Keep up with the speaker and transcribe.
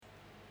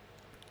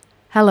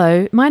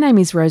Hello, my name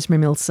is Rosemary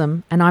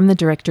Milsom and I'm the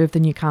director of the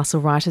Newcastle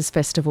Writers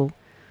Festival.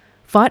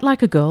 Fight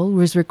Like a Girl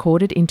was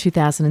recorded in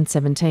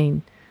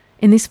 2017.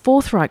 In this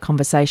forthright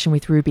conversation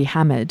with Ruby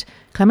Hamad,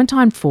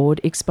 Clementine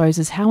Ford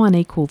exposes how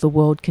unequal the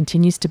world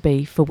continues to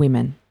be for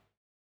women.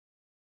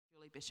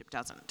 Julie Bishop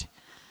doesn't.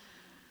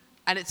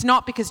 And it's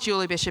not because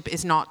Julie Bishop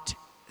is not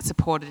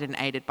supported and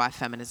aided by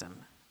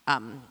feminism.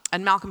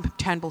 And Malcolm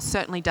Turnbull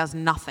certainly does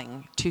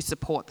nothing to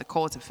support the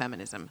cause of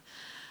feminism.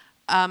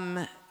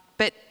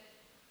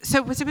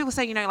 So people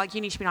say,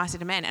 you need to be nicer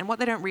to men. And what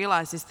they don't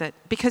realise is that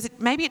because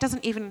maybe it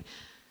doesn't even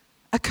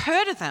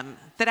occur to them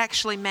that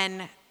actually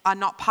men are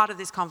not part of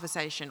this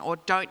conversation or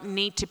don't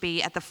need to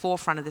be at the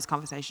forefront of this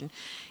conversation,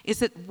 is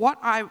that what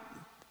I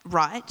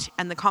write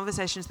and the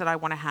conversations that I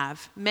want to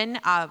have, men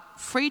are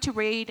free to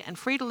read and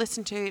free to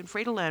listen to and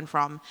free to learn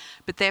from,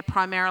 but they're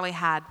primarily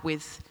had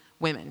with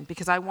women,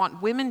 because I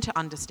want women to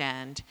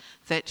understand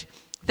that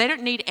they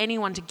don't need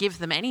anyone to give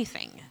them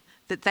anything,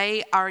 that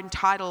they are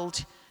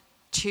entitled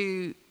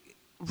to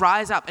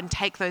rise up and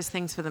take those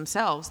things for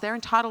themselves. They're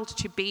entitled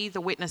to be the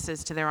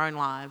witnesses to their own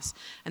lives,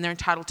 and they're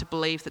entitled to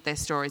believe that their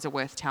stories are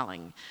worth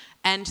telling.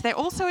 And they're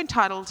also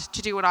entitled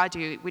to do what I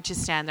do, which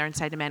is stand there and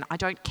say to men, I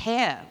don't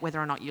care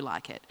whether or not you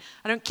like it.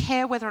 I don't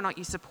care whether or not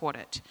you support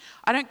it.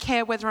 I don't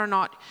care whether or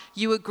not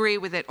you agree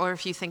with it or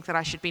if you think that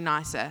I should be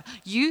nicer.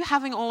 You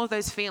having all of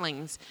those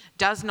feelings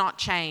does not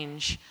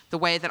change the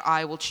way that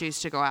I will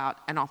choose to go out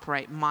and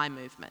operate my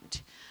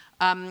movement.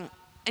 And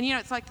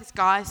it's like this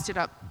guy stood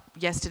up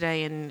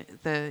yesterday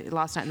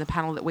last night in the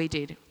panel that we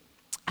did,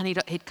 and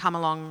he'd come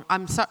along.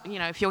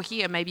 If you're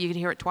here, maybe you could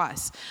hear it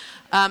twice.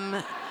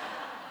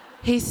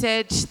 He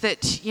said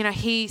that,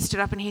 he stood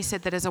up and he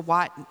said that as a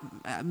white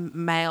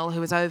male who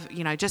was over,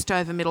 just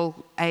over middle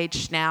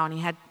age now,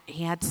 and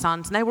he had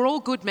sons, and they were all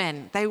good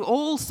men. They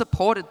all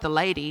supported the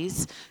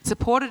ladies,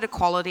 supported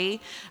equality,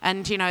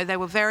 and they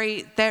were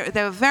very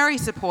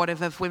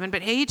supportive of women.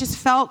 But he just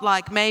felt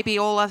like maybe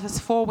all of us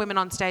 4 women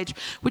on stage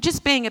were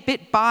just being a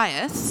bit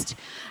biased,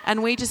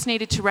 and we just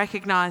needed to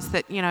recognise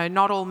that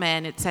not all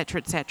men, etc.,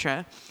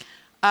 etc.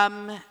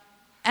 And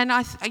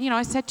I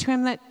said to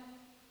him that.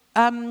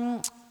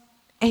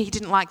 He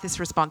didn't like this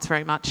response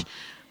very much.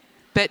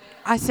 But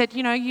I said,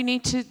 you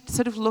need to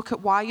sort of look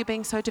at why you're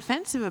being so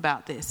defensive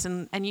about this,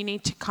 and you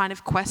need to kind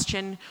of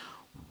question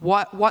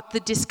what the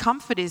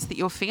discomfort is that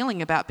you're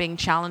feeling about being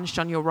challenged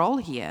on your role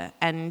here.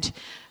 And,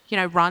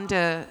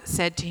 Rhonda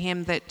said to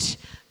him that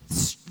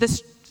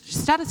the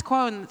status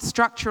quo and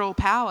structural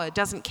power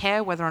doesn't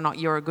care whether or not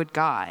you're a good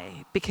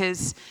guy,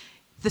 because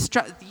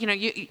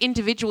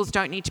individuals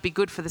don't need to be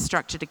good for the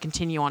structure to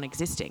continue on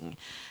existing.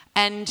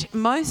 And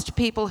most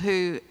people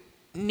who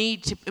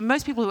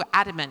are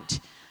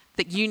adamant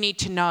that you need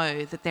to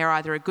know that they're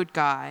either a good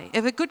guy.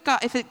 If a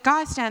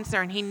guy stands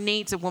there and he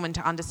needs a woman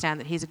to understand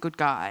that he's a good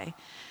guy,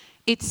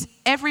 it's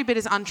every bit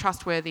as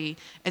untrustworthy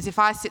as if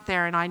I sit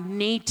there and I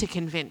need to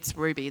convince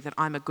Ruby that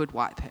I'm a good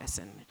white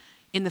person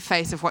in the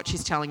face of what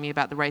she's telling me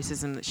about the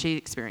racism that she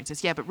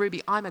experiences. Yeah, but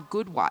Ruby, I'm a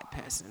good white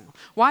person.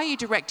 Why are you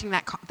directing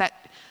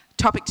that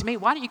topic to me?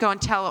 Why don't you go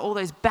and tell all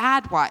those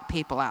bad white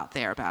people out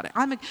there about it?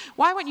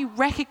 Why won't you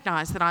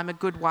recognise that I'm a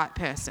good white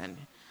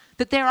person?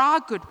 That there are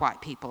good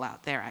white people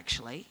out there,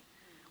 actually.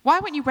 Why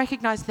won't you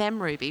recognise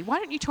them, Ruby? Why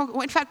don't you talk...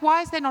 In fact,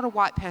 why is there not a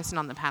white person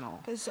on the panel?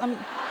 Because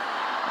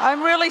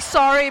I'm really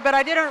sorry, but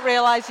I didn't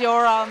realise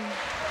your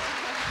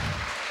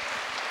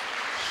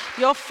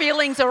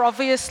feelings are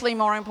obviously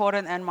more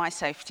important than my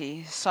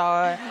safety. So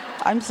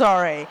I'm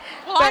sorry.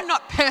 Well, I'm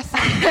not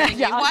personally blaming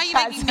you. Why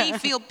are you making me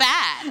feel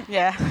bad?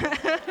 Yeah.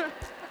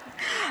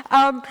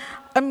 I'm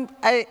going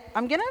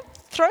to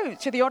throw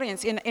to the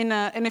audience in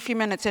a few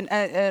minutes, in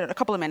a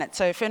couple of minutes.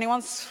 So if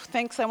anyone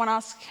thinks they want to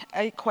ask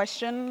a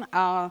question,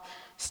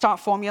 start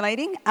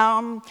formulating.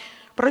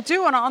 But I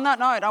do, on that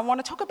note, I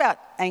want to talk about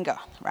anger,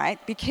 right?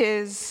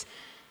 Because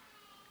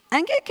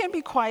anger can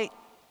be quite,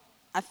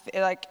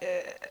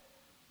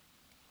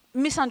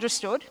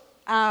 misunderstood.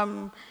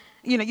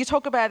 You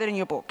talk about it in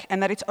your book,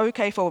 and that it's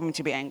okay for women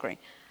to be angry.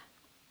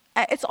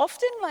 It's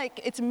often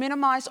it's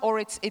minimized or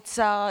it's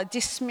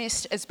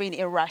dismissed as being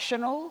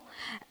irrational.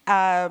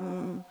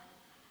 When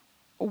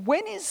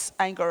is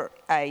anger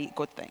a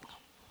good thing?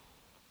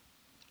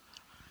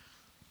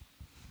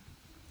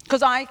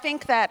 Because I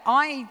think that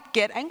I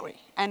get angry,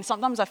 and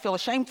sometimes I feel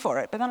ashamed for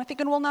it. But then I'm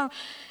thinking, well, no,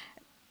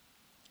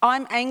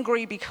 I'm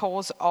angry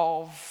because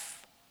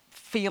of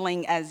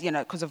feeling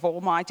because of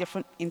all my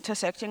different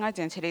intersecting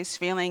identities,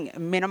 feeling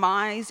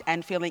minimized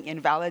and feeling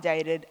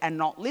invalidated and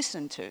not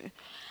listened to.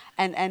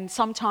 And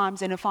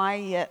sometimes, and if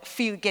I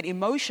get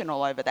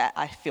emotional over that,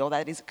 I feel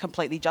that is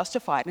completely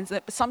justified.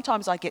 And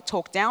sometimes I get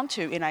talked down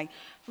to in a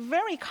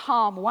very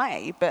calm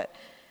way, but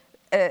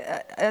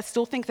I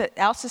still think that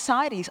our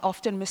society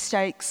often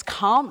mistakes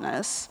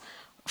calmness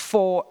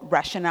for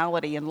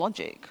rationality and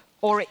logic,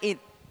 or it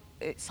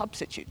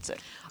substitutes it.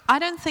 I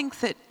don't think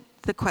that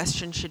the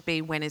question should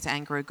be, when is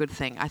anger a good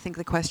thing? I think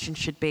the question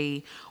should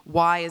be,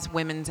 why is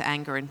women's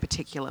anger in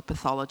particular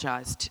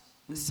pathologized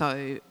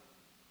so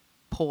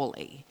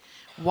poorly?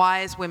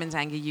 Why is women's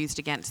anger used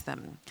against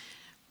them?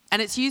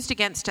 And it's used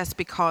against us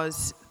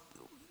because,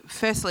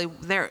 firstly,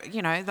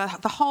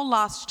 the whole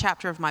last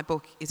chapter of my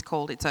book is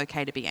called It's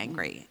Okay to be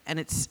Angry. And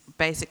it's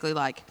basically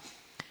like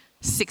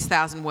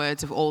 6,000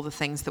 words of all the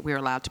things that we're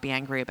allowed to be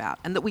angry about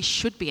and that we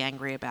should be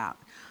angry about.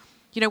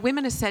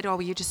 Women have said, oh,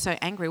 well, you're just so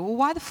angry. Well,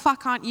 why the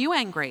fuck aren't you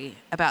angry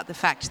about the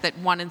fact that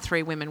 1 in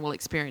 3 women will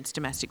experience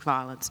domestic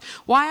violence?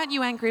 Why aren't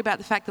you angry about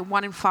the fact that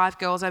 1 in 5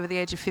 girls over the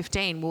age of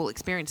 15 will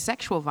experience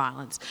sexual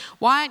violence?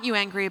 Why aren't you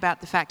angry about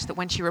the fact that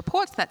when she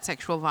reports that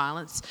sexual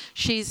violence,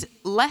 she's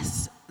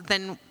less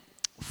than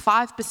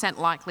 5%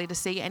 likely to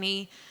see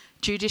any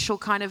judicial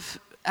kind of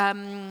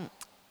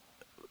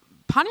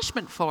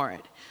punishment for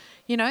it?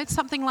 It's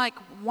something like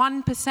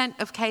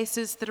 1% of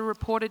cases that are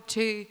reported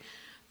to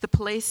the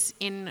police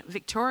in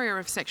Victoria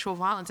of sexual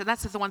violence, and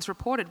that's the ones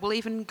reported, will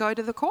even go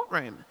to the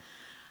courtroom.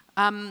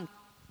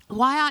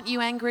 Why aren't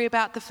you angry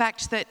about the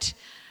fact that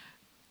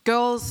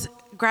girls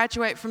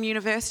graduate from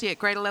university at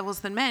greater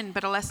levels than men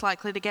but are less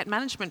likely to get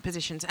management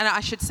positions? And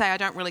I should say I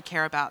don't really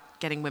care about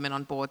getting women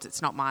on boards.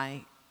 It's not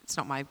my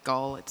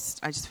goal.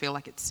 I just feel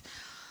like it's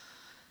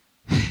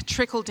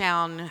trickle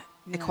down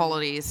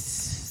equalities.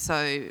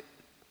 So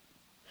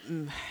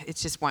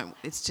it's just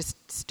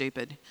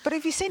stupid. But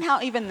have you seen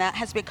how even that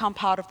has become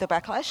part of the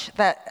backlash?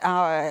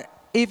 That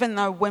even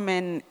though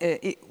women,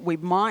 we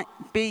might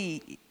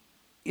be,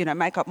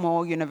 make up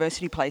more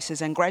university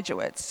places and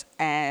graduates,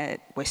 and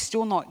we're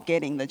still not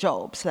getting the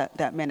jobs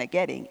that men are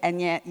getting.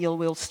 And yet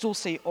we'll still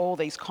see all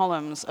these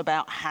columns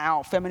about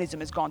how feminism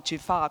has gone too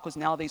far because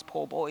now these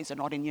poor boys are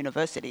not in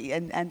university.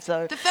 And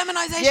so... The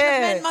feminisation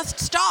of men must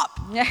stop.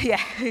 Yeah,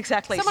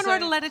 exactly. Someone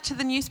wrote a letter to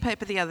the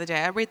newspaper the other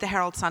day. I read the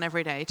Herald Sun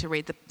every day to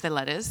read the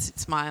letters.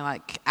 It's my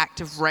act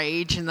of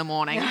rage in the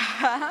morning.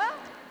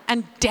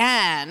 And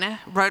Dan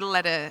wrote a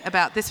letter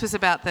about, this was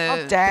about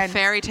the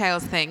fairy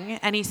tales thing,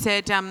 and he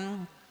said,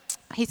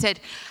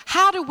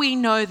 how do we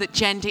know that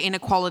gender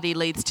inequality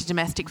leads to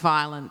domestic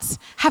violence?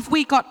 Have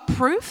we got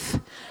proof?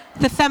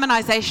 The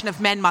feminisation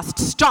of men must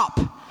stop.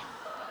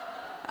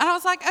 And I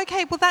was like,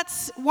 okay, well,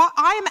 that's what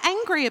I'm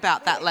angry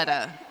about that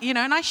letter,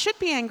 and I should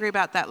be angry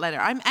about that letter.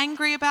 I'm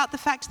angry about the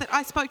fact that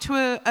I spoke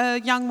to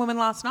a young woman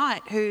last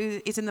night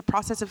who is in the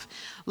process of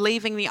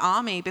leaving the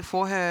army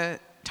before her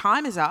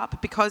time is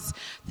up because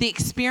the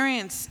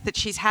experience that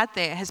she's had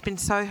there has been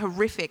so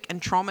horrific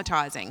and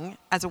traumatising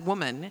as a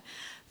woman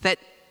that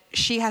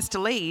she has to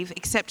leave,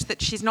 except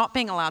that she's not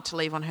being allowed to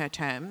leave on her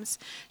terms.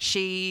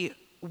 She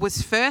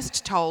was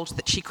first told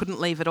that she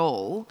couldn't leave at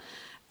all,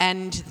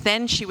 and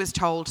then she was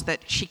told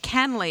that she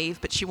can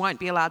leave, but she won't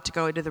be allowed to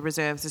go into the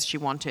reserves as she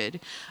wanted.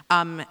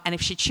 And if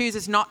she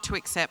chooses not to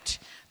accept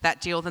that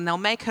deal, then they'll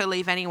make her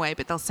leave anyway,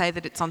 but they'll say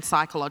that it's on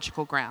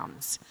psychological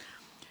grounds.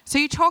 So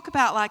you talk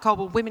about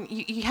women,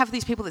 you have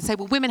these people that say,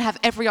 well, women have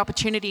every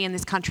opportunity in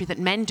this country that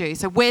men do,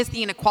 so where's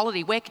the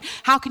inequality?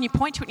 How can you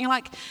point to it? And you're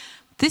like,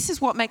 this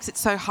is what makes it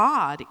so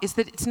hard, is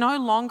that it's no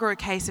longer a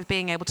case of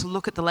being able to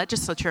look at the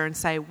legislature and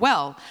say,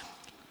 well,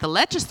 the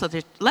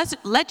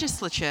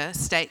legislature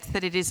states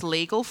that it is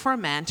legal for a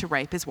man to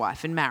rape his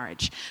wife in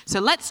marriage. So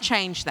let's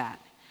change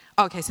that.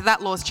 Okay, so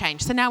that law's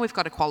changed. So now we've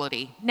got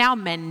equality. Now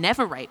men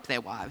never rape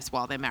their wives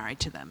while they're married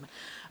to them.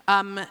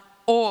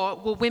 Or,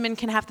 well, women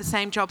can have the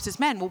same jobs as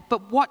men. Well,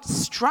 but what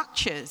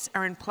structures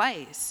are in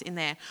place in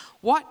there?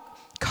 What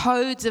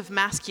codes of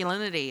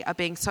masculinity are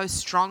being so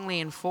strongly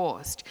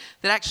enforced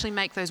that actually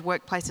make those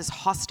workplaces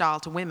hostile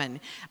to women?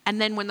 And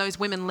then when those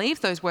women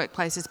leave those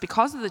workplaces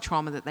because of the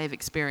trauma that they've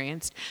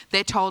experienced,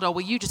 they're told, oh,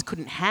 well, you just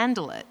couldn't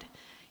handle it.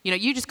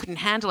 You just couldn't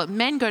handle it.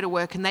 Men go to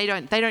work and they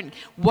don't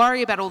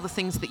worry about all the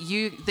things that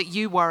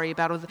you worry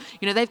about. Or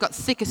they've got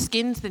thicker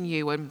skins than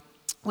you. And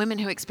women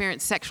who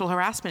experience sexual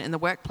harassment in the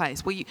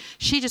workplace, well,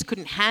 she just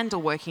couldn't handle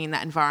working in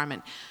that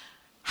environment.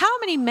 How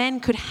many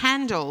men could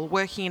handle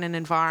working in an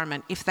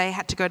environment if they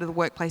had to go to the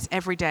workplace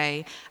every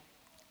day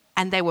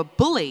and they were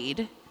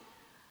bullied,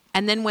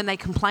 and then when they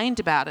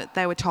complained about it,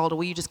 they were told,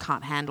 well, you just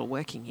can't handle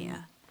working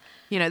here?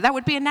 That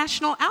would be a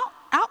national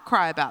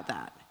outcry about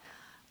that.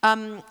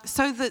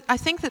 I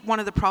think that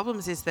one of the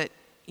problems is that,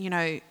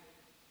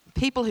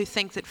 people who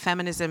think that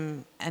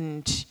feminism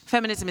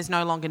is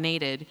no longer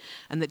needed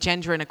and that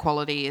gender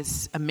inequality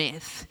is a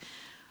myth,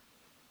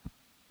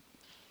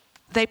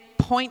 they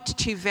point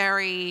to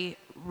very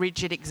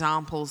rigid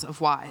examples of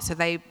why. So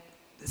they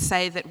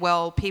say that,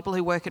 well, people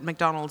who work at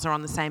McDonald's are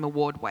on the same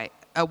award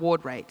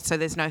rate, so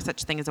there's no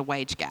such thing as a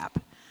wage gap.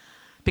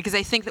 Because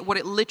they think that what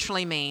it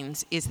literally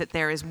means is that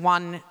there is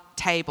one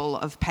table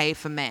of pay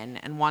for men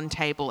and one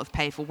table of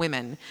pay for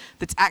women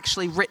that's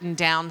actually written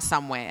down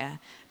somewhere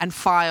and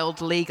filed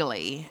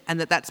legally,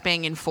 and that's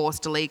being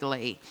enforced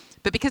illegally.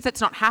 But because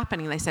that's not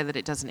happening, they say that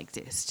it doesn't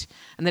exist.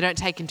 And they don't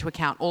take into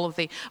account all of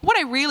the... What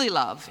I really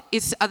love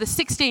are the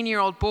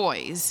 16-year-old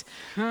boys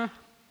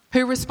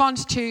who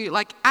respond to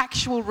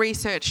actual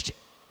researched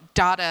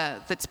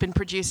data that's been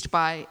produced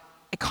by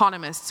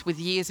economists with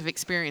years of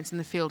experience in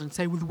the field and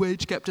say, well, the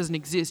wage gap doesn't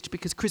exist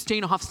because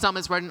Christina Hoff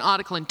Sommers wrote an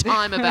article in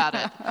Time about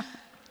it.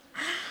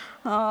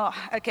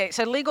 Okay,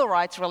 so legal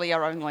rights really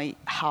are only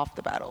half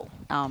the battle.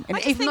 And I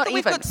just if think not that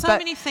we've even, got so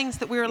many things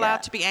that we're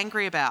allowed to be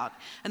angry about,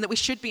 and that we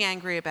should be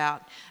angry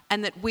about,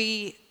 and that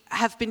we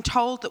have been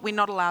told that we're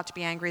not allowed to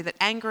be angry, that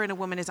anger in a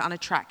woman is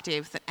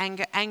unattractive, that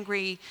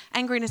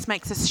angriness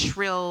makes us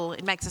shrill,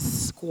 it makes us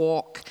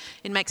squawk,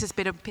 it makes us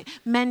bitter.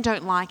 Men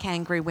don't like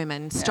angry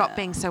women. Stop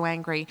being so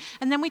angry.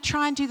 And then we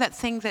try and do that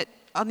thing that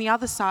on the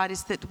other side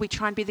is that we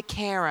try and be the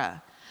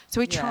carer. So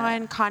we try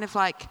and kind of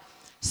like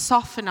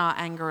soften our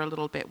anger a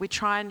little bit. We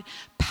try and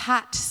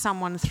pat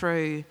someone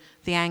through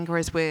the anger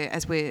as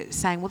we're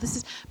saying, well, this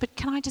is, but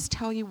can I just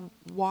tell you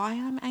why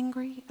I'm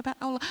angry about,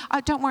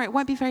 don't worry, it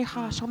won't be very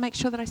harsh. I'll make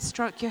sure that I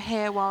stroke your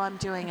hair while I'm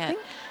doing it.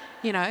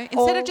 You know,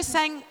 instead of just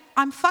saying,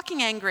 I'm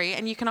fucking angry,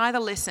 and you can either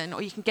listen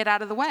or you can get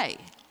out of the way.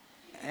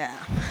 Yeah.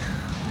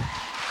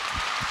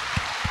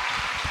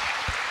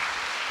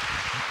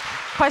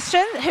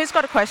 Question? Who's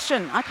got a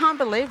question? I can't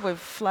believe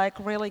we've like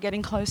really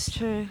getting close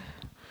to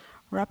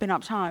wrapping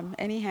up time.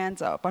 Any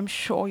hands up? I'm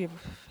sure you've...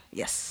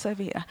 Yes,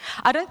 over here.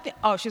 I don't think...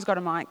 Oh, she's got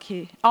a mic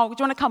here. Oh, do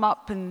you want to come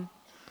up and...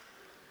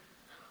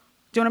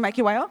 Do you want to make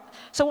your way up?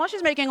 So while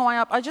she's making her way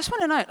up, I just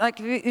want to know, like,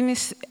 in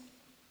this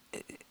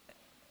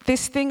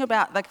thing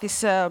about, like,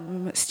 this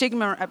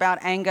stigma about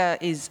anger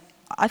is,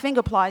 I think,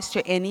 applies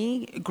to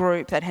any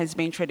group that has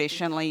been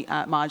traditionally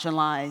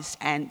marginalised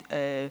and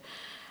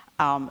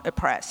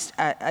oppressed.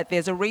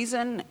 There's a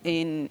reason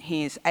in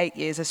his 8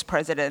 years as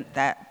president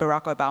that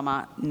Barack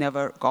Obama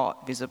never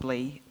got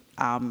visibly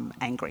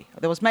angry.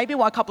 There was maybe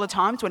a couple of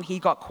times when he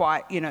got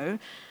quite,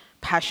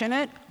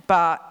 passionate,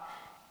 but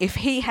if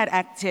he had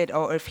acted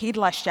or if he'd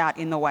lashed out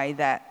in the way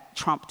that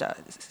Trump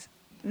does,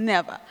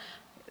 never.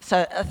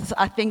 So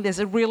I think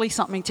there's really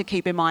something to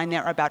keep in mind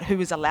there about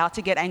who is allowed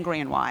to get angry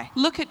and why.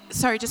 Look at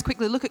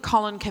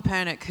Colin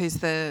Kaepernick,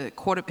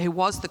 who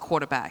was the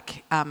quarterback.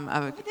 He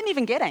didn't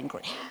even get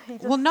angry.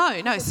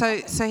 No.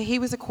 So he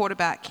was a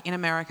quarterback in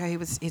America.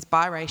 He's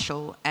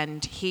biracial,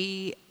 and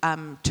he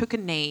took a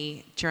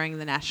knee during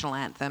the national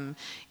anthem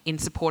in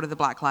support of the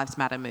Black Lives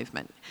Matter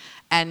movement.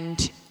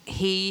 And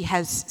he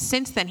was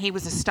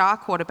a star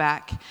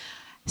quarterback.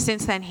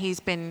 Since then, he's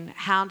been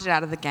hounded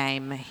out of the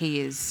game. He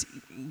is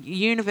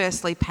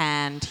universally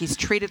panned. He's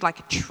treated like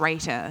a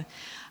traitor.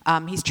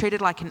 He's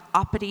treated like an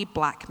uppity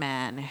black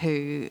man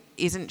who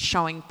isn't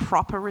showing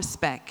proper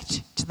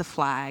respect to the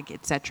flag,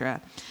 etc.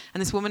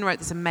 And this woman wrote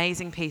this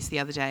amazing piece the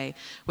other day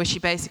where she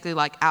basically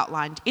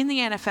outlined, in the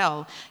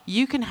NFL,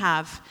 you can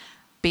have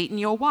beaten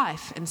your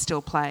wife and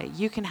still play.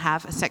 You can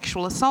have a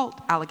sexual assault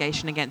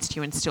allegation against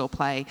you and still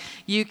play.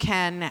 You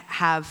can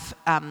have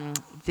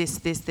this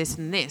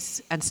and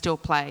this and still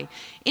play.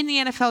 In the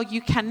NFL,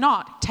 you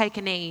cannot take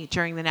a knee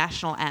during the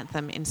national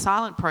anthem in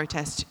silent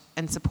protest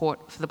and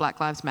support for the Black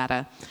Lives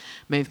Matter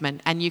movement,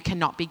 and you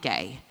cannot be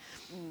gay.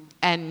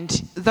 And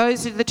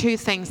those are the two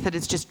things that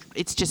it's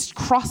just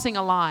crossing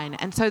a line.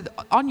 And so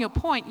on your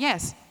point,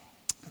 yes,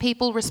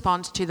 people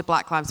respond to the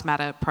Black Lives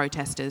Matter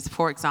protesters,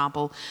 for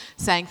example,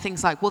 saying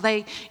things like, well,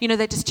 they're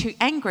just too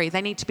angry.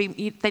 They need to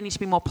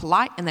be more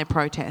polite in their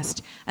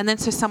protest. And then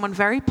so someone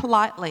very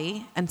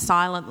politely and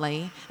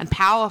silently and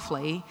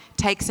powerfully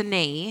takes a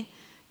knee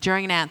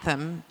during an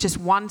anthem, just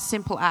one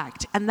simple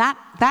act, and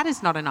that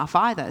is not enough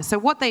either.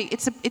 So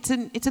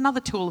it's another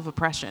tool of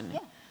oppression. Yeah,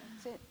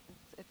 that's it.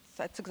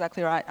 That's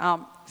exactly right.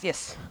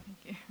 Yes.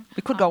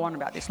 We could go on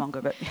about this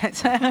longer, but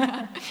yes.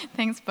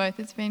 Thanks both,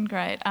 it's been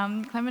great.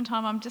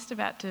 Clementine, I'm just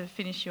about to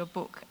finish your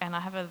book, and I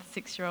have a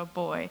 6-year-old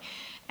boy,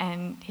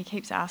 and he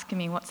keeps asking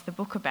me what's the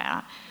book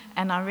about,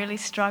 and I really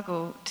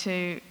struggle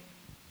to,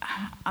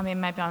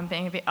 maybe I'm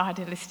being a bit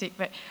idealistic,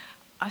 but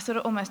I sort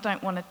of almost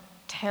don't want to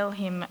tell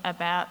him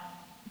about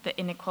the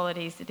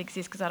inequalities that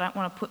exist, because I don't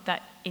want to put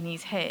that in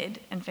his head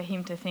and for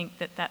him to think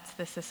that that's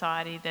the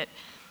society that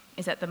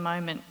is at the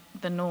moment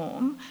the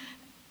norm.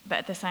 But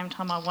at the same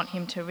time, I want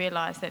him to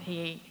realise that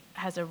he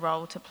has a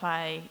role to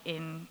play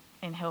in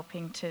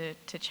helping to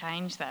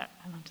change that.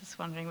 And I'm just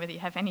wondering whether you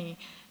have any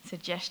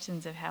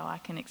suggestions of how I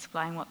can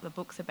explain what the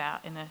book's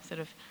about in a sort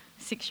of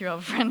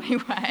 6-year-old friendly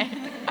way.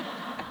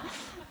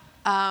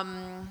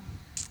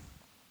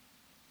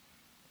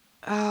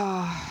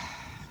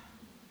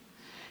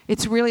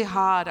 It's really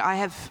hard.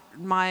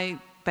 My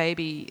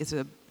baby is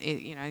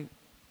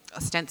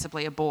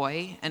ostensibly a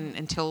boy, and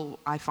until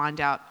I find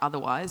out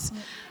otherwise.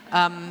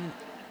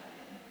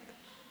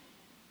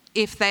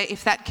 If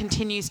that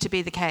continues to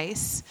be the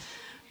case,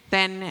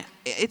 then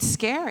it's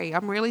scary.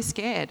 I'm really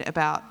scared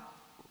about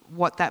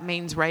what that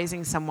means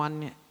raising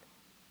someone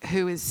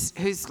whose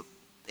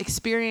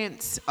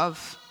experience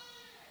of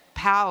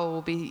power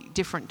will be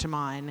different to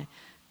mine,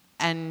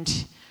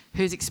 and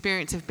whose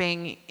experience of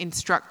being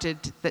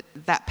instructed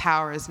that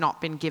power has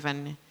not been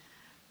given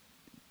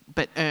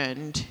but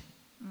earned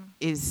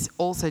is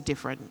also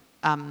different.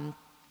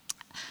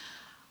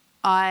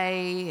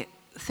 I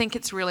think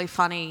it's really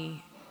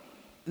funny,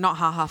 not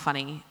ha-ha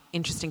funny,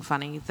 interesting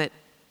funny, that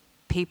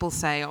people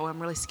say, oh,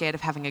 I'm really scared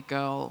of having a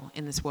girl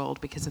in this world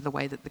because of the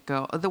way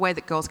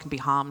that girls can be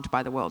harmed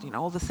by the world,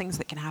 all the things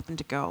that can happen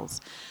to girls.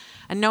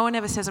 And no one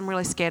ever says, I'm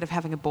really scared of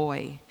having a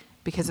boy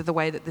because of the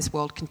way that this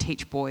world can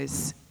teach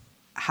boys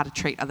how to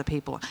treat other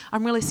people.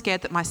 I'm really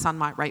scared that my son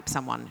might rape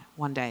someone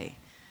one day.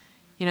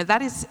 You know,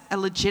 that is a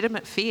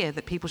legitimate fear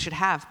that people should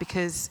have,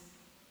 because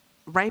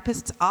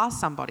rapists are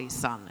somebody's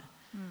son.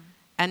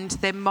 And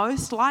they're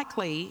most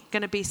likely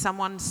going to be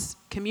someone's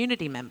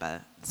community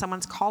member,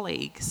 someone's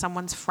colleague,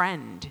 someone's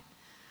friend.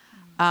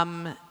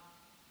 And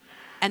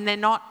they're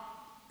not,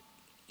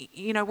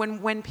 you know,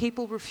 when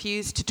people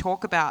refuse to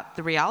talk about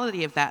the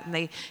reality of that, and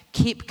they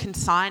keep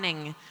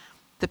consigning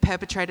the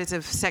perpetrators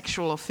of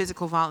sexual or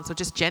physical violence or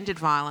just gendered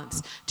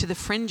violence to the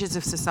fringes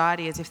of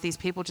society, as if these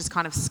people just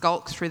kind of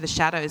skulk through the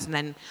shadows and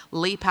then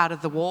leap out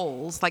of the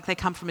walls like they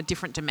come from a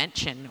different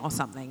dimension or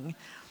something,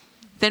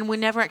 then we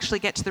never actually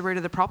get to the root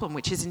of the problem,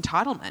 which is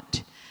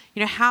entitlement. You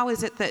know, how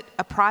is it that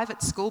a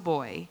private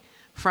schoolboy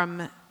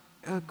from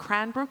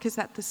Cranbrook, is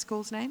that the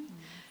school's name,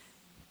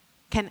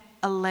 can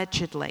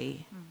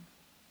allegedly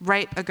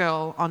rape a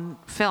girl on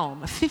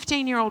film, a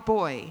 15-year-old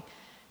boy,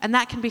 and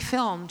that can be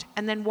filmed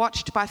and then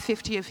watched by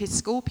 50 of his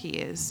school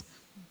peers,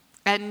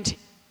 and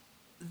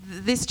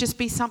this just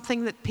be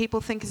something that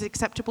people think is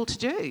acceptable to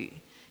do?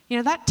 You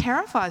know, that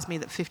terrifies me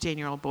that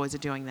 15-year-old boys are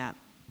doing that.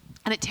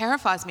 And it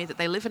terrifies me that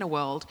they live in a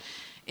world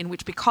in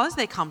which, because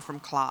they come from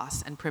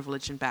class and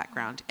privilege and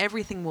background,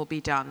 everything will be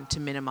done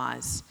to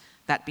minimise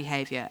that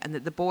behaviour, and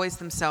that the boys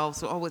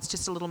themselves, oh, it's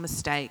just a little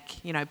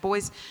mistake. You know,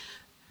 boys,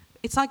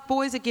 it's like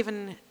boys are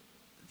given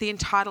the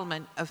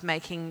entitlement of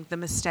making the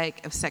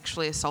mistake of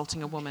sexually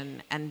assaulting a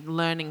woman and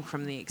learning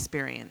from the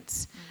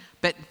experience.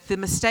 But the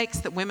mistakes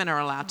that women are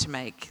allowed to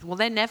make, well,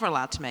 they're never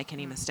allowed to make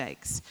any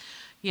mistakes.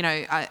 You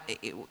know,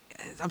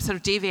 I'm sort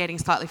of deviating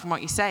slightly from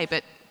what you say,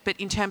 but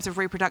in terms of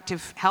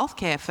reproductive health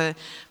care for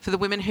the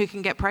women who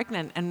can get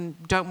pregnant and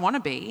don't want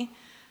to be,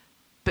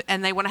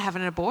 and they want to have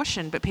an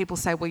abortion, but people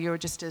say, well, you're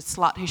just a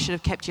slut who should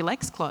have kept your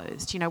legs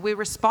closed. You know, we're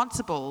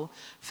responsible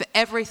for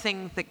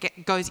everything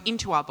that goes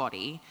into our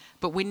body,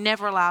 but we're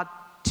never allowed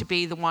to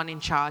be the one in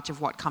charge of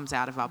what comes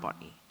out of our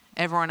body.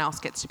 Everyone else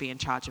gets to be in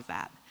charge of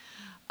that.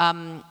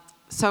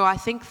 So I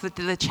think that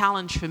the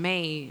challenge for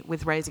me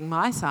with raising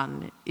my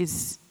son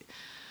is,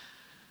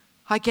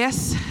 I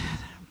guess,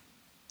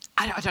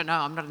 I don't know,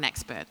 I'm not an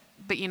expert,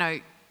 but, you know,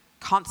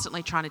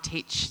 constantly trying to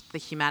teach the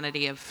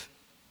humanity of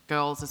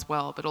girls as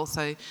well, but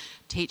also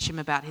teach him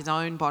about his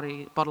own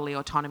bodily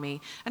autonomy,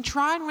 and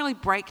try and really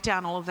break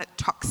down all of that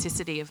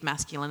toxicity of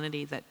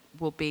masculinity that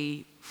will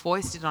be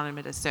foisted on him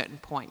at a certain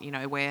point, you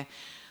know, where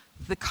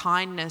the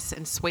kindness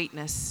and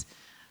sweetness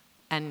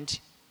and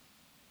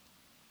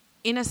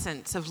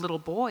innocence of little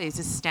boys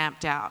is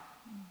stamped out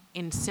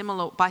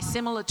by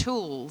similar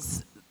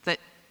tools that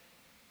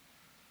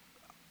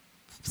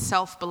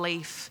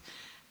self-belief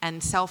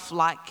and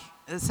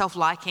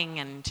self-liking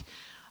and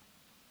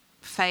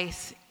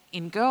faith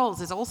in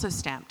girls is also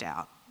stamped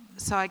out.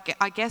 So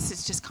I guess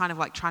it's just kind of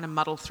like trying to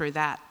muddle through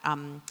that.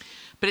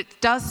 But it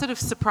does sort of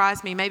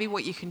surprise me. Maybe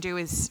what you can do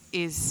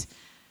is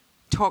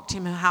talk to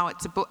him how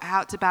it's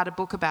about a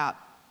book about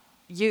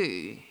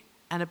you,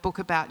 and a book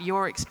about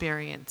your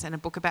experience, and a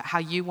book about how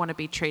you want to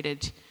be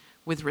treated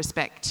with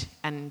respect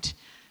and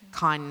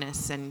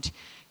kindness, and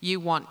you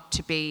want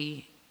to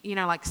be, you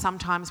know, like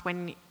sometimes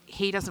when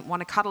he doesn't want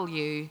to cuddle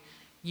you,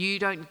 you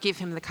don't give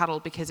him the cuddle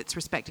because it's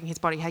respecting his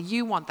body. How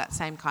you want that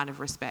same kind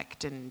of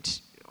respect,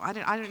 and I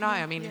don't know.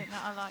 I mean, yeah, no,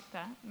 I like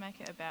that. Make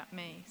it about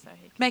me, so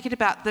he can make it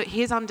about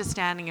his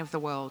understanding of the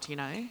world. You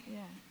know.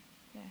 Yeah.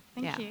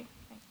 Thank you.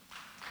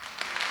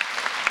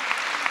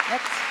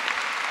 Thanks.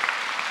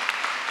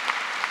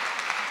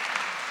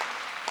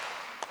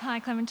 Hi,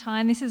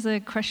 Clementine. This is a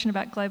question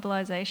about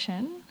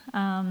globalisation.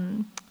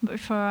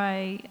 Before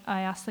I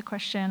ask the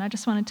question, I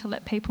just wanted to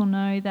let people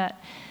know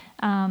that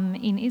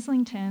in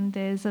Islington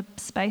there's a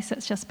space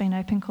that's just been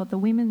opened called the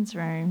Women's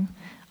Room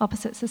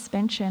opposite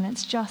Suspension.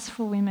 It's just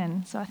for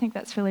women, so I think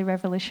that's really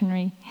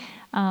revolutionary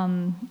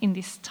in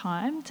this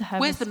time to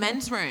have. Where's the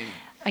men's room?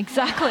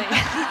 Exactly.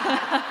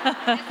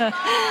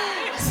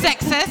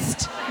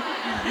 Sexist.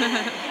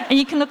 And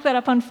you can look that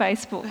up on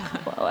Facebook,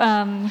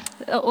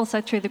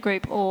 also through the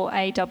group or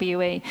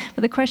AWE.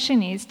 But the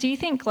question is, do you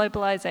think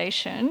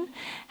globalisation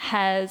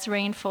has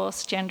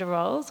reinforced gender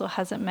roles, or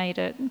has it made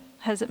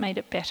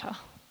it better?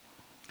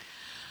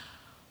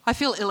 I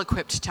feel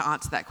ill-equipped to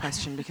answer that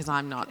question because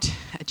I'm not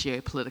a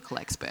geopolitical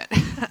expert.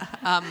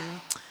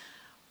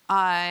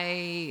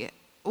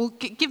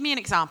 Give me an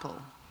example.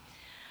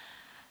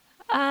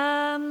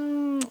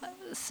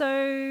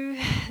 So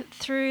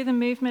through the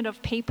movement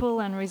of people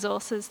and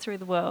resources through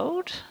the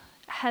world,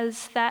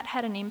 has that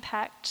had an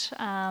impact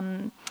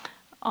on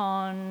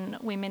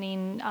women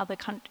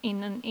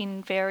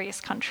in various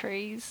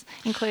countries,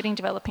 including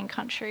developing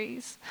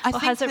countries? Or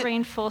has it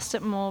reinforced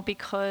it more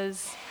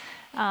because,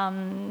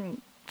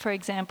 for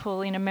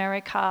example, in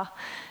America,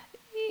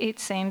 it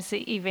seems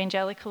the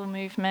evangelical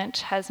movement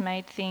has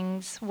made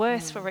things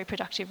worse for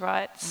reproductive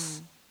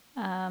rights?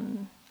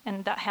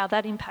 And how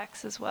that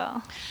impacts as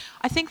well.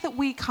 I think that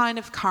we kind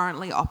of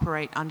currently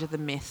operate under the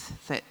myth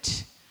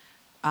that,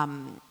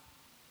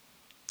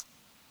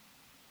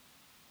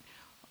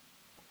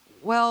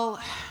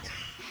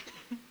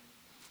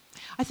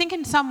 I think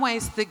in some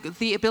ways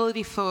the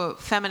ability for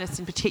feminists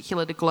in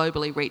particular to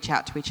globally reach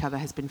out to each other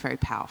has been very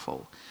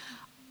powerful.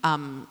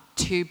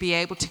 To be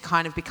able to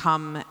kind of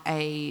become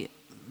a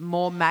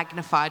more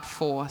magnified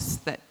force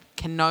that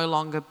can no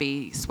longer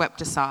be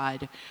swept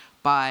aside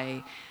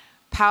by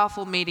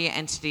powerful media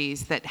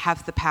entities that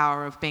have the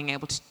power of being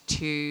able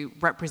to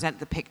represent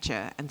the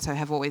picture, and so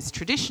have always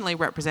traditionally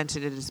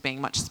represented it as being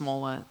much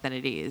smaller than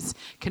it is,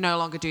 can no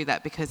longer do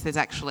that because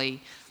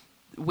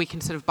we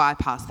can sort of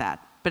bypass that.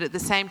 But at the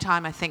same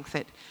time, I think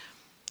that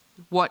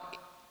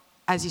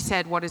as you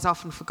said, what is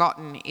often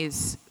forgotten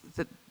is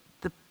that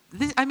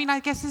I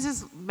guess this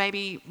is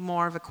maybe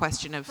more of a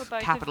question of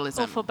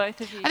capitalism. Or for both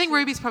of you. I think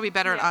Ruby's probably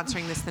better at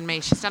answering this than me.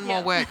 She's done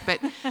more work,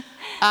 but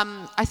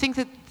I think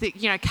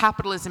that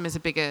capitalism is a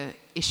bigger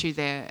issue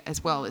there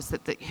as well. Is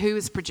that who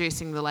is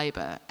producing the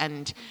labour?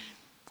 And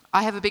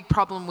I have a big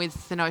problem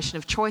with the notion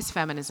of choice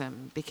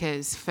feminism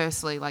because,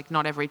 firstly,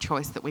 not every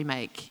choice that we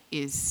make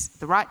is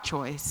the right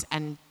choice,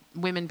 and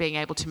women being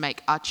able to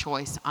make a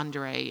choice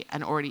under in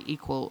an already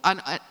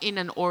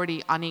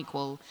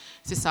unequal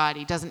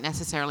society doesn't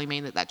necessarily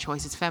mean that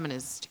choice is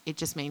feminist. It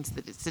just means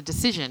that it's a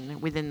decision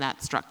within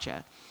that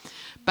structure.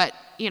 But,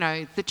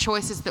 the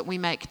choices that we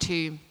make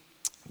to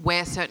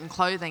wear certain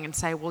clothing and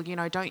say, well,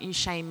 don't you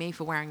shame me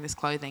for wearing this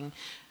clothing,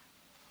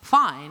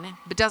 fine,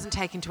 but doesn't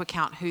take into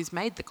account who's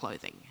made the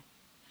clothing.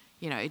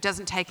 It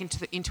doesn't take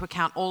into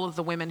account all of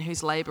the women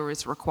whose labour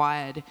is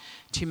required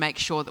to make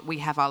sure that we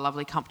have our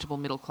lovely, comfortable,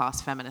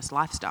 middle-class feminist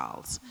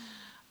lifestyles.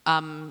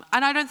 And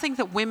I don't think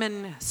that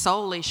women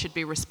solely should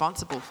be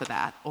responsible for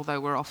that, although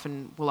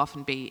will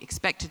often be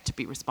expected to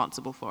be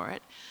responsible for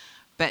it.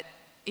 But,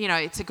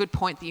 it's a good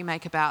point that you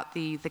make about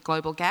the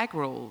global gag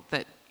rule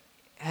that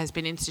has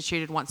been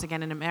instituted once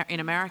again in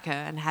America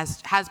and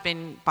has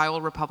been by all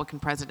Republican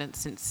presidents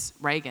since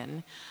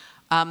Reagan.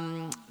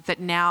 That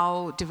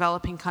now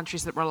developing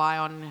countries that rely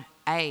on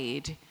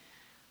aid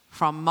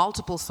from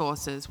multiple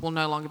sources will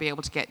no longer be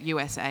able to get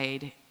US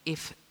aid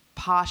if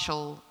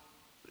partial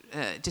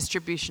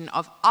distribution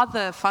of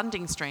other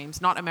funding streams,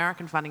 not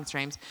American funding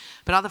streams,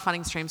 but other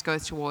funding streams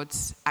goes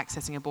towards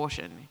accessing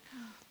abortion.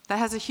 That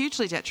has a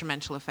hugely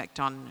detrimental effect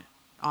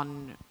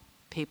on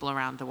people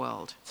around the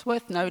world. It's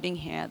worth noting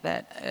here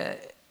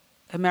that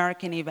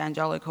American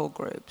evangelical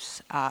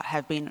groups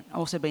have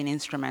also been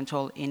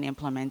instrumental in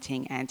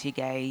implementing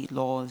anti-gay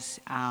laws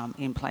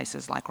in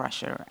places like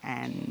Russia,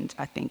 and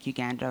I think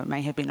Uganda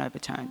may have been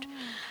overturned.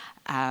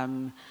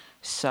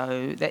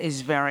 So that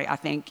is I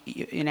think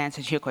in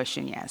answer to your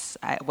question, yes,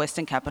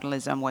 Western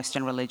capitalism,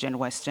 Western religion,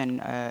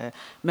 Western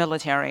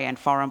military and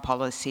foreign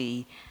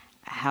policy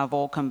have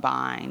all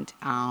combined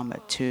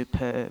to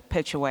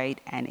perpetuate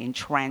and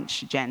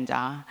entrench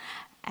gender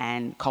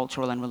and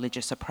cultural and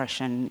religious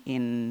oppression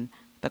in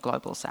the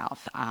global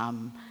south.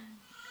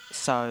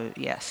 So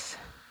yes,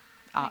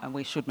 and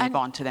we should move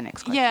on to the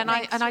next question.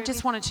 Yeah, and I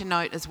just wanted to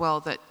note as well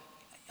that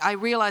I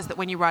realise that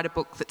when you write a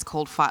book that's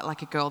called Fight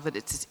Like a Girl,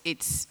 that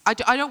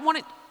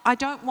I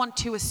don't want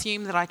to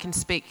assume that I can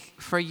speak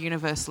for a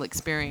universal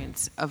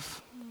experience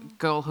of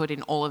girlhood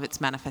in all of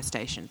its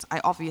manifestations.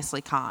 I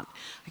obviously can't.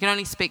 I can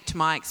only speak to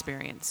my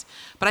experience.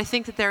 But I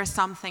think that there are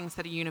some things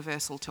that are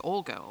universal to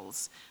all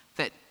girls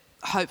that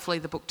hopefully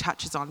the book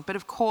touches on. But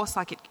of course,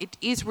 it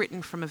is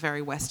written from a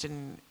very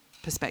Western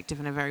perspective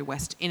and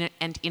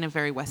in a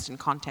very Western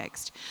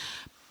context.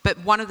 But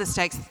one of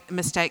the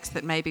mistakes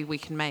that maybe we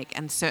can make,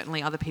 and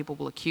certainly other people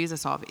will accuse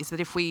us of, is that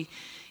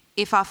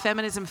if our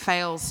feminism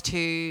fails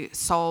to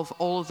solve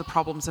all of the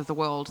problems of the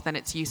world, then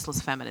it's useless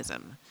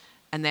feminism.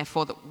 And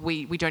therefore that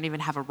we don't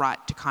even have a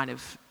right to kind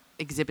of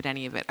exhibit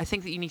any of it. I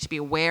think that you need to be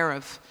aware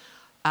of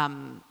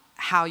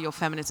how your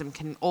feminism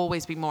can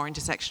always be more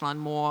intersectional and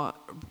more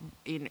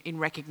in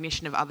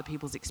recognition of other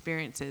people's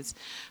experiences.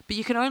 But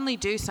you can only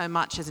do so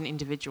much as an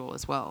individual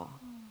as well.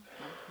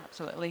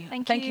 Absolutely.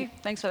 Thank you.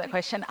 Thanks for that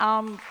question.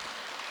 And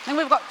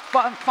we've got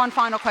one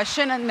final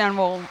question, and then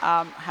we'll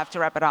have to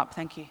wrap it up.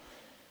 Thank you.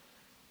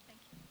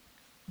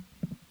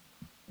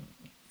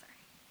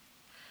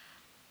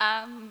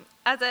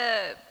 As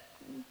a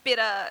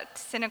bitter,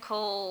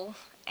 cynical,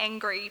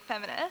 angry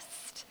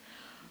feminist,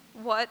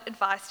 what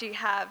advice do you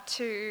have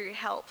to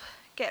help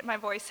get my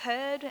voice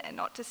heard and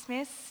not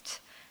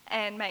dismissed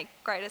and make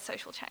greater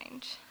social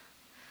change?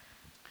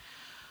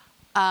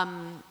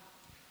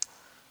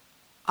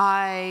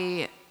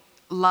 I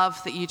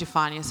love that you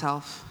define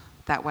yourself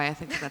that way. I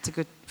think that's a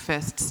good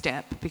first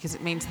step because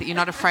it means that you're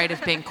not afraid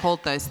of being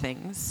called those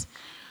things.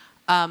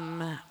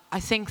 I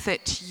think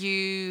that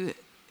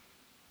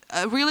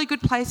a really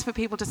good place for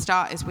people to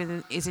start is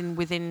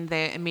within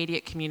their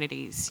immediate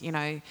communities.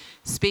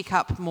 Speak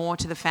up more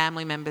to the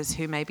family members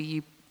who maybe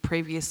you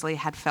previously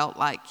had felt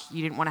like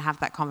you didn't want to have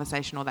that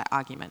conversation or that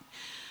argument.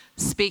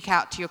 Speak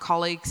out to your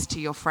colleagues, to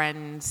your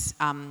friends.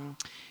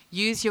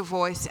 Use your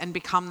voice and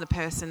become the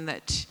person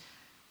that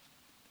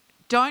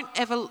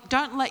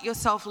don't let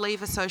yourself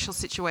leave a social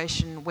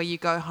situation where you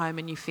go home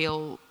and you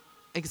feel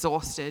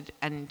exhausted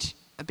and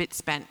a bit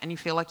spent and you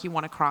feel like you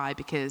want to cry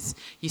because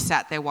you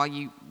sat there while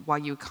you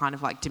were kind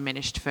of like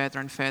diminished further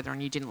and further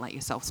and you didn't let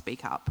yourself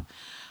speak up.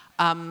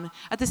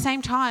 At the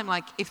same time,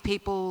 like if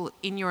people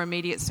in your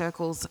immediate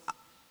circles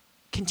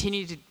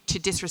continue to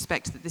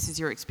disrespect that this is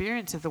your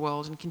experience of the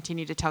world and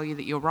continue to tell you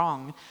that you're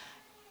wrong,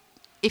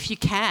 if you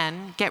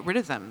can, get rid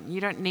of them. You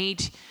don't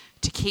need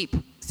to keep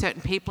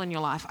certain people in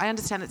your life. I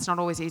understand it's not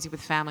always easy with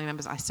family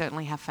members. I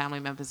certainly have family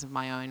members of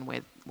my own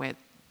where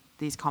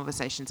these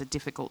conversations are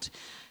difficult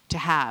to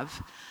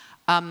have.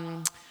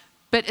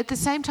 But at the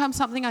same time,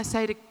 something I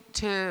say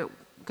to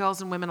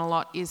girls and women a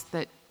lot is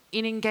that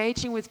in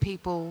engaging with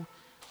people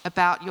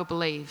about your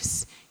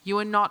beliefs, you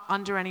are not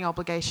under any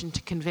obligation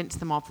to convince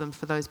them of them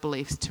for those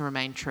beliefs to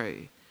remain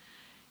true.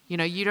 You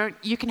know,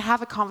 you can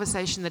have a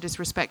conversation that is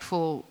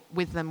respectful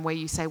with them where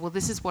you say, well,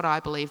 this is what I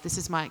believe, this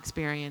is my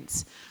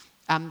experience,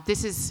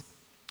 this is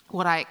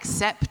what I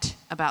accept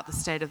about the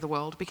state of the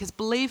world, because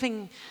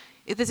believing,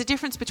 there's a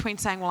difference between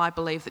saying, well, I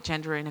believe that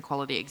gender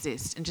inequality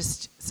exists, and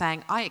just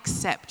saying, I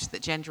accept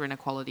that gender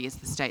inequality is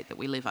the state that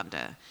we live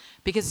under.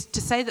 Because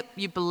to say that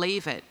you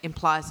believe it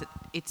implies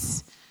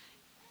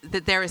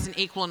that there is an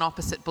equal and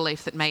opposite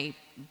belief that may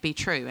be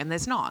true, and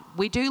there's not.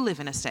 We do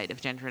live in a state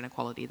of gender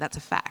inequality, that's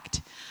a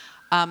fact.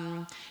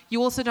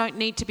 You also don't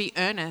need to be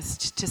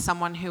earnest to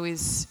someone who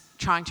is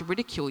trying to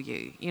ridicule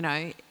you. You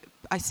know,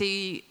 I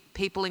see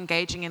people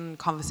engaging in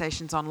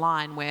conversations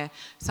online where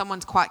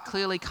someone's quite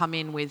clearly come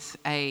in with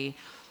an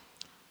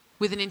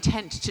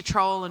intent to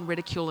troll and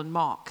ridicule and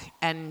mock,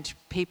 and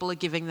people are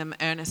giving them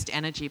earnest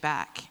energy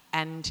back.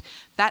 And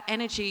that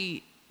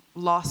energy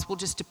loss will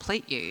just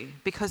deplete you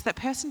because that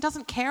person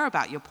doesn't care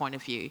about your point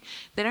of view.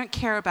 They don't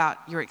care about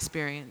your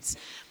experience.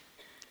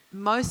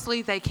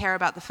 Mostly they care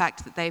about the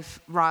fact that they've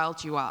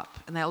riled you up,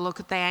 and they'll look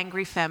at the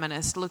angry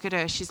feminist, look at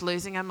her, she's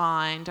losing her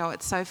mind, oh,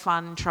 it's so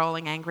fun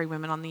trolling angry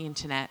women on the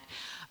internet.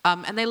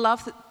 And they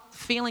love the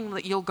feeling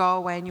that you'll go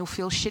away and you'll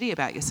feel shitty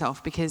about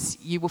yourself because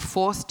you were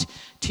forced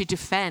to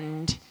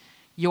defend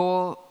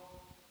your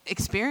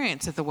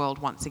experience of the world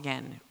once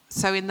again.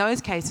 So in those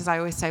cases, I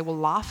always say, well,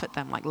 laugh at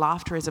them. Like,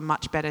 laughter is a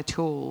much better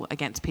tool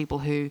against people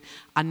who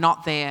are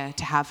not there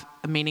to have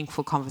a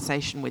meaningful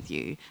conversation with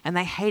you, and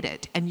they hate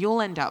it, and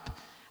you'll end up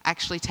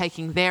actually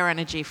taking their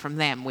energy from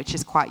them, which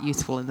is quite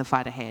useful in the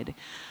fight ahead.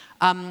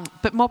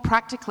 But more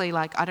practically,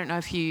 like, I don't know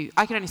if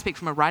I can only speak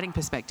from a writing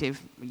perspective,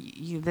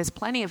 there's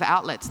plenty of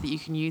outlets that you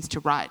can use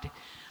to write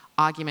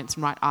arguments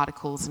and write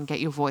articles and get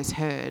your voice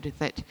heard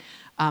that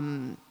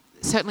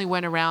certainly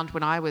weren't around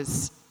when I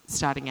was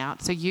starting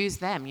out. So use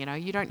them, you know.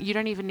 You don't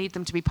even need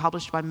them to be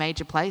published by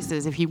major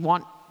places. If you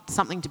want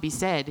something to be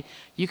said,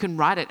 you can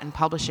write it and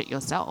publish it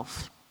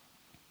yourself.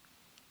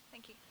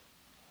 Thank you.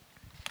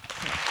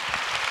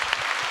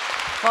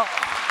 Well,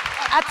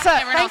 that's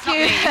thank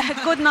you.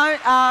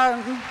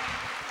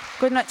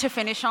 Good note to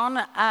finish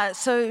on.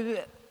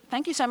 So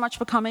thank you so much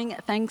for coming.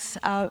 Thanks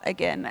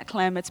again,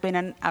 Clem. It's been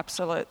an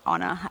absolute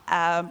honour.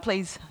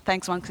 Please,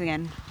 thanks once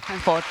again. Come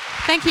forward.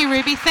 Thank you,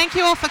 Ruby. Thank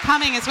you all for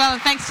coming as well,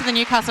 and thanks to the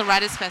Newcastle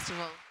Writers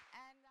Festival.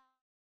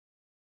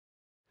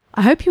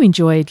 I hope you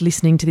enjoyed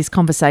listening to this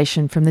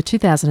conversation from the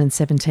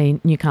 2017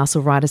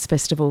 Newcastle Writers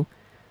Festival.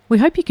 We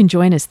hope you can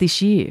join us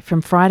this year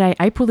from Friday,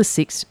 April the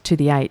 6th to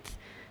the 8th.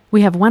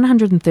 We have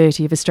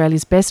 130 of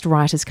Australia's best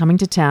writers coming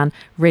to town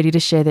ready to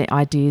share their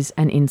ideas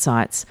and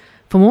insights.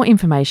 For more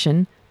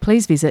information,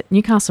 please visit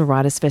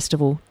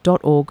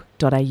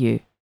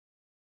newcastlewritersfestival.org.au.